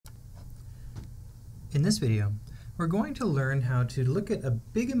In this video, we're going to learn how to look at a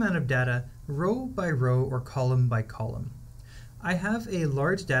big amount of data row by row or column by column. I have a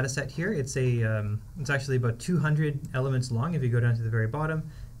large data set here. It's actually about 200 elements long if you go down to the very bottom,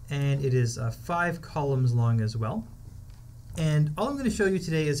 and it is 5 columns long as well. And all I'm going to show you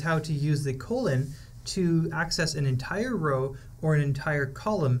today is how to use the colon to access an entire row or an entire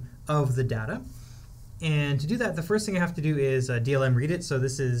column of the data. And to do that, the first thing I have to do is DLM read it. So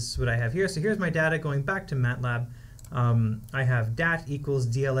this is what I have here. So here's my data going back to MATLAB. I have dat equals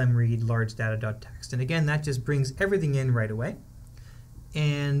DLM read large data.txt. And again, that just brings everything in right away.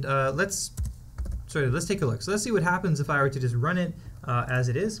 And let's take a look. So let's see what happens if I were to just run it as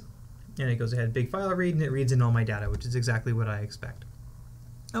it is. And it goes ahead, big file read, and it reads in all my data, which is exactly what I expect.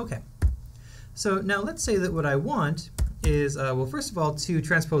 Okay. So now let's say that what I want is, well, first of all, to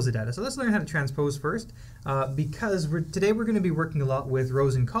transpose the data. So let's learn how to transpose first, because today we're going to be working a lot with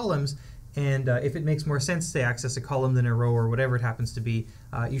rows and columns, and if it makes more sense to access a column than a row or whatever it happens to be,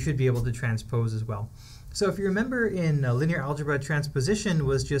 you should be able to transpose as well. So if you remember in linear algebra, transposition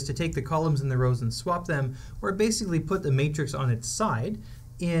was just to take the columns and the rows and swap them, or basically put the matrix on its side.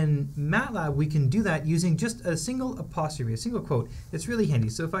 In MATLAB, we can do that using just a single apostrophe, a single quote. It's really handy.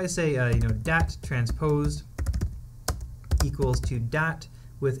 So if I say, dat transposed equals to dat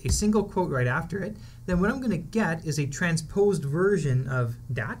with a single quote right after it, then what I'm going to get is a transposed version of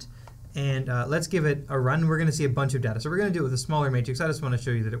dat. And let's give it a run. We're going to see a bunch of data. So we're going to do it with a smaller matrix. I just want to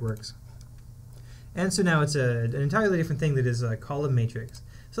show you that it works. And so now it's an entirely different thing that is a column matrix.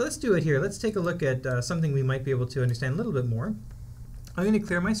 So let's do it here. Let's take a look at something we might be able to understand a little bit more. I'm going to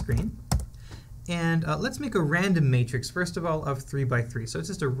clear my screen. And let's make a random matrix, first of all, of 3 by 3. So it's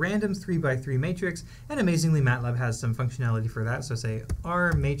just a random 3 by 3 matrix. And amazingly, MATLAB has some functionality for that. So say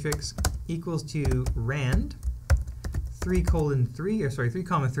R matrix equals to rand 3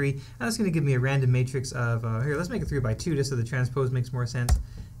 comma 3. And that's going to give me a random matrix of, here, let's make it 3 by 2 just so the transpose makes more sense.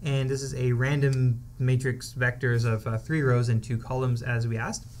 And this is a random matrix vectors of 3 rows and 2 columns as we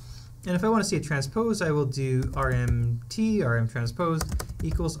asked. And if I want to see a transpose, I will do rm transposed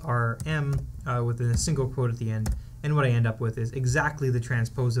equals rm with a single quote at the end. And what I end up with is exactly the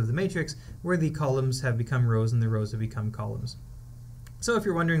transpose of the matrix, where the columns have become rows and the rows have become columns. So if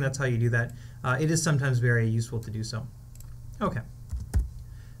you're wondering, that's how you do that. It is sometimes very useful to do so. Okay.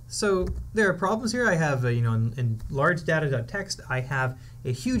 So there are problems here. I have, in large data.txt, I have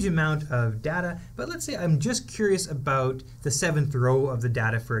a huge amount of data. But let's say I'm just curious about the 7th row of the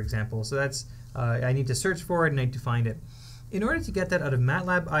data, for example. So that's, I need to search for it and I need to find it. In order to get that out of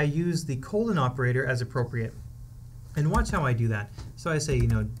MATLAB, I use the colon operator as appropriate. And watch how I do that. So I say,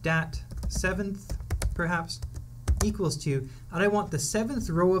 dat 7th, perhaps, equals to, and I want the 7th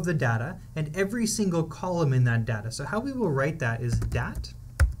row of the data and every single column in that data. So how we will write that is dat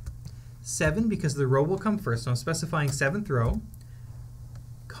 7, because the row will come first, so I'm specifying 7th row,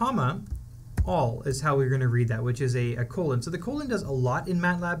 comma, all is how we're going to read that, which is a colon. So the colon does a lot in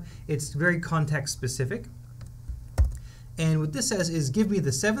MATLAB. It's very context specific. And what this says is give me the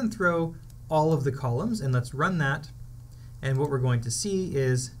 7th row, all of the columns, and let's run that. And what we're going to see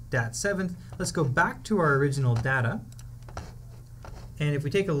is dat 7th. Let's go back to our original data. And if we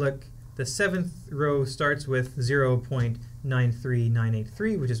take a look, the 7th row starts with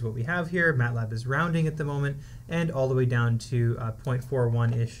 0.93983, which is what we have here. MATLAB is rounding at the moment, and all the way down to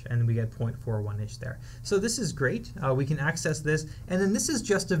 0.41-ish, and we get 0.41-ish there. So this is great. We can access this, and then this is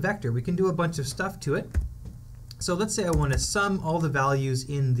just a vector. We can do a bunch of stuff to it. So let's say I want to sum all the values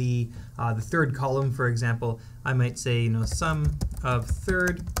in the 3rd column, for example. I might say, sum of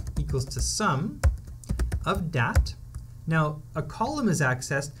 3rd equals to sum of dat. Now, a column is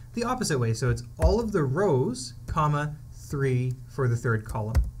accessed the opposite way, so it's all of the rows, comma, 3 for the 3rd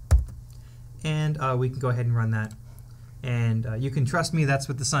column. And we can go ahead and run that. And you can trust me, that's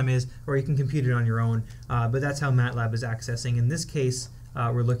what the sum is, or you can compute it on your own, but that's how MATLAB is accessing. In this case,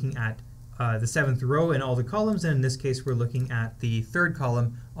 we're looking at the 7th row and all the columns, and in this case, we're looking at the 3rd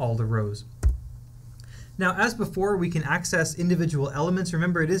column, all the rows. Now, as before, we can access individual elements.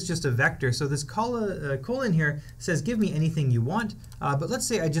 Remember, it is just a vector, so this colon here says give me anything you want. But let's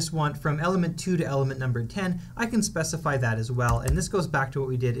say I just want from element 2 to element number 10. I can specify that as well, and this goes back to what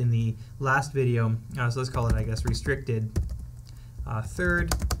we did in the last video. So let's call it, I guess, restricted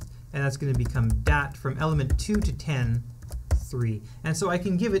 3rd, and that's going to become dat from element 2 to 10, 3. And so I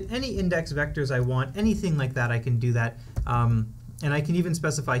can give it any index vectors I want, anything like that. I can do that. And I can even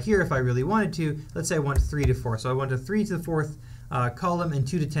specify here if I really wanted to. Let's say I want 3 to 4. So I want a 3 to the 4th column and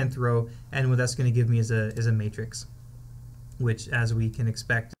 2 to 10th row, and what that's going to give me is a matrix, which, as we can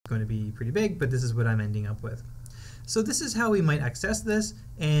expect, is going to be pretty big, but this is what I'm ending up with. So this is how we might access this,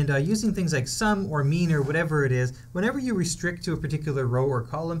 and using things like sum or mean or whatever it is, whenever you restrict to a particular row or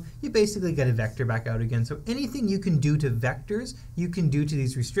column, you basically get a vector back out again. So anything you can do to vectors, you can do to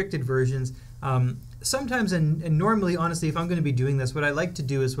these restricted versions. Sometimes, and normally, honestly, if I'm going to be doing this, what I like to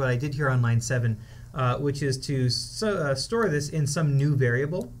do is what I did here on line 7, which is to store this in some new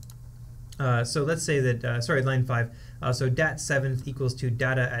variable. So let's say that, sorry, line 5, so dat 7th equals to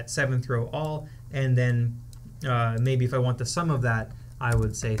data at 7th row all, and then maybe if I want the sum of that, I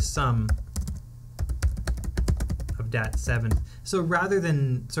would say sum of dat 7th. So rather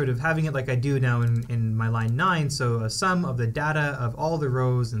than sort of having it like I do now in my line 9, so a sum of the data of all the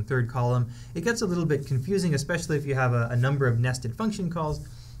rows in third column, it gets a little bit confusing, especially if you have a number of nested function calls.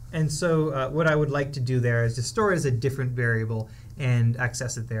 And so what I would like to do there is to store it as a different variable and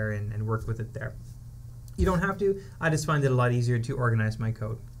access it there and work with it there. You don't have to. I just find it a lot easier to organize my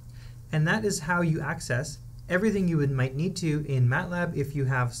code. And that is how you access everything you might need to in MATLAB. If you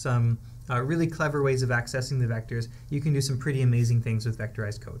have some really clever ways of accessing the vectors, you can do some pretty amazing things with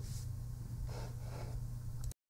vectorized code.